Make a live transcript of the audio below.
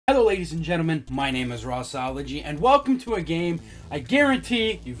ladies and gentlemen, my name is Rossology, and welcome to a game I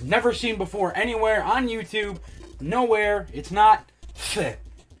guarantee you've never seen before anywhere on YouTube. Nowhere. It's not.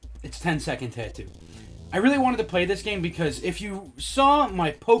 It's 10-second tattoo. I really wanted to play this game because if you saw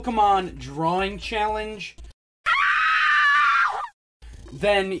my Pokemon drawing challenge,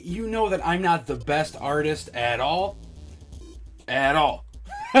 then you know that I'm not the best artist at all. At all.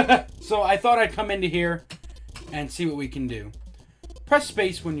 So I thought I'd come into here and see what we can do. Press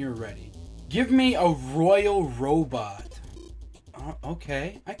space when you're ready. Give me a royal robot.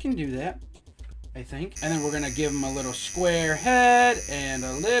 Okay, I can do that, I think. And then we're gonna give him a little square head and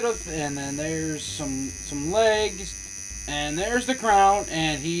a little, and then there's some legs, and there's the crown,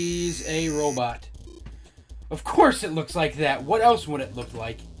 and he's a robot. Of course it looks like that. What else would it look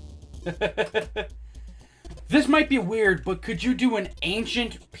like? This might be weird, but could you do an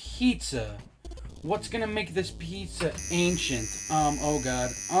ancient pizza? What's gonna make this pizza ancient? Oh god.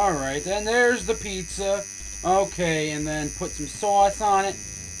 Alright, then there's the pizza. Okay, and then put some sauce on it.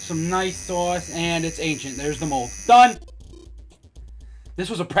 Some nice sauce, and it's ancient. There's the mold. Done! This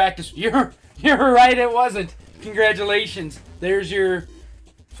was a practice. You're right, it wasn't. Congratulations. There's your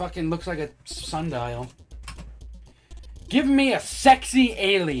fucking looks like a sundial. Give me a sexy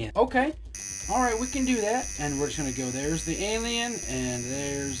alien. Okay. Alright, we can do that. And we're just gonna go, there's the alien, and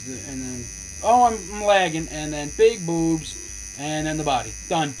there's the, and then, oh, I'm lagging, and then big boobs, and then the body.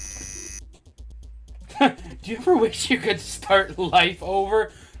 Done. Do you ever wish you could start life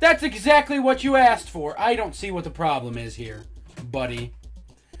over? That's exactly what you asked for. I don't see what the problem is here, buddy.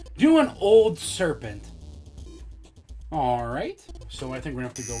 Do an old serpent. Alright, so I think we're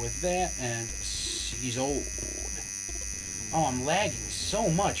gonna have to go with that, and he's old. Oh, I'm lagging so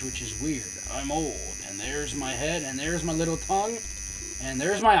much, which is weird. I'm old, and there's my head, and there's my little tongue, and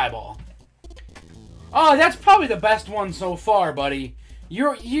there's my eyeball. Oh, that's probably the best one so far, buddy.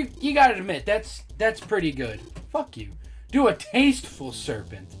 You gotta admit, that's pretty good. Fuck you. Do a tasteful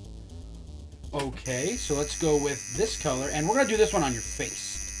serpent. Okay, so let's go with this color, and we're gonna do this one on your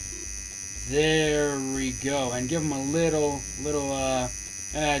face. There we go, and give him a little,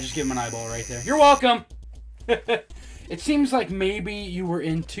 just give him an eyeball right there. You're welcome! It seems like maybe you were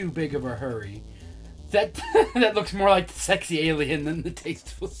in too big of a hurry. That looks more like the sexy alien than the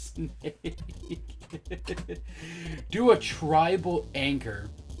tasteful snake. Do a tribal anchor.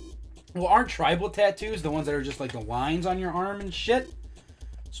 Well, aren't tribal tattoos the ones that are just like the lines on your arm and shit?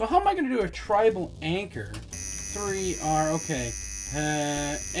 So how am I going to do a tribal anchor? 3R, okay.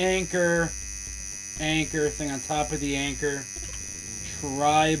 Anchor thing on top of the anchor.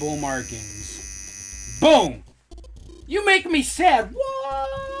 Tribal markings. Boom! You make me sad.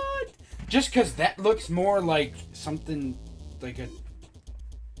 What? Just because that looks more like something like a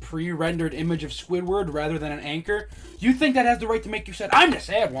pre-rendered image of Squidward rather than an anchor. You think that has the right to make you sad? I'm the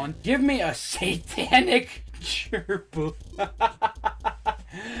sad one. Give me a satanic gerbil.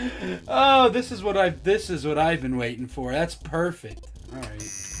 Oh, this is what I've been waiting for. That's perfect. All right.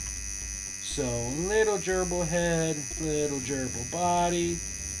 So little gerbil head, little gerbil body,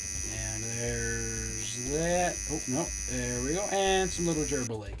 and there's that. Oh no, there we go, and some little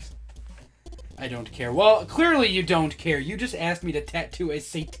gerbil legs. I don't care. Well, clearly you don't care. You just asked me to tattoo a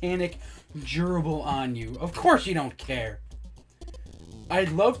satanic gerbil on you. Of course you don't care.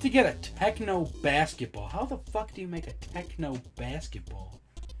 I'd love to get a techno basketball. How the fuck do you make a techno basketball?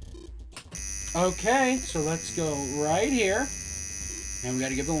 Okay, so let's go right here. And we got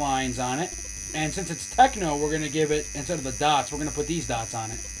to give the lines on it. And since it's techno, we're going to give it, instead of the dots, we're going to put these dots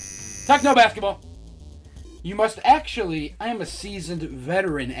on it. Techno basketball. You must actually, I am a seasoned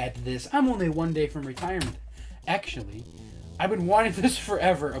veteran at this. I'm only one day from retirement. Actually, I've been wanting this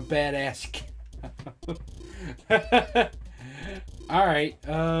forever, a badass. Alright,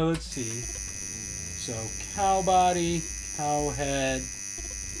 let's see. So, cow body, cow head,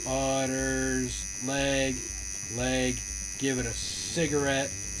 udders, leg, give it a cigarette,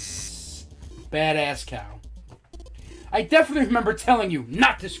 badass cow. I definitely remember telling you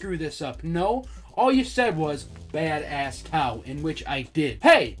not to screw this up. No? All you said was, badass cow, in which I did.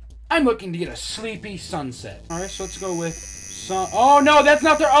 Hey, I'm looking to get a sleepy sunset. Alright, so let's go with sun. Oh, no, that's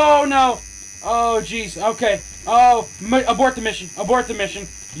not there. Oh, no. Oh, jeez. Okay. Oh, abort the mission. Abort the mission.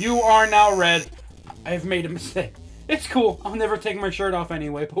 You are now red. I've made a mistake. It's cool. I'll never take my shirt off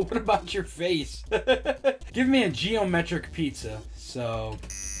anyway, but what about your face? Give me a geometric pizza. So,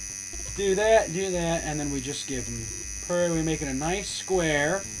 do that, and then we just give them, we make it a nice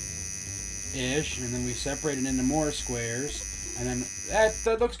square. Ish, and then we separate it into more squares, and then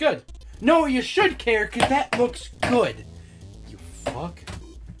that looks good. No, you should care, because that looks good. You fuck.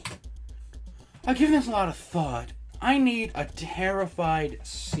 I've given this a lot of thought. I need a terrified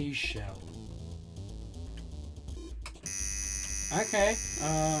seashell. Okay,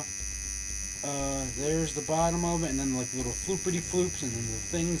 there's the bottom of it, and then like little floopity floops, and then the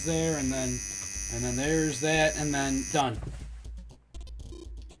things there, and then there's that, and then done.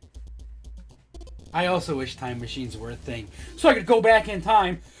 I also wish time machines were a thing, so I could go back in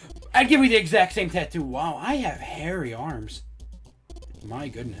time. I'd give me the exact same tattoo. Wow, I have hairy arms. My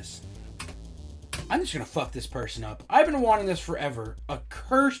goodness. I'm just gonna fuck this person up. I've been wanting this forever. A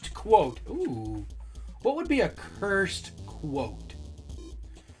cursed quote. Ooh. What would be a cursed quote?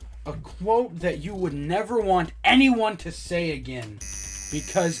 A quote that you would never want anyone to say again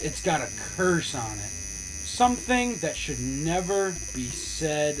because it's got a curse on it. Something that should never be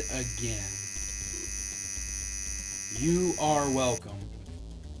said again. You are welcome.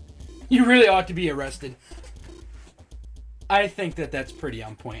 You really ought to be arrested. I think that that's pretty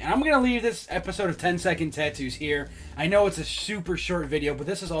on point. And I'm going to leave this episode of 10-second tattoos here. I know it's a super short video, but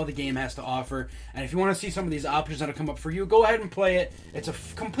this is all the game has to offer. And if you want to see some of these options that'll come up for you, go ahead and play it. It's a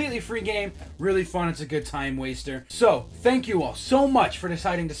completely free game. Really fun. It's a good time waster. So, thank you all so much for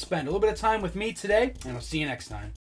deciding to spend a little bit of time with me today, and I'll see you next time.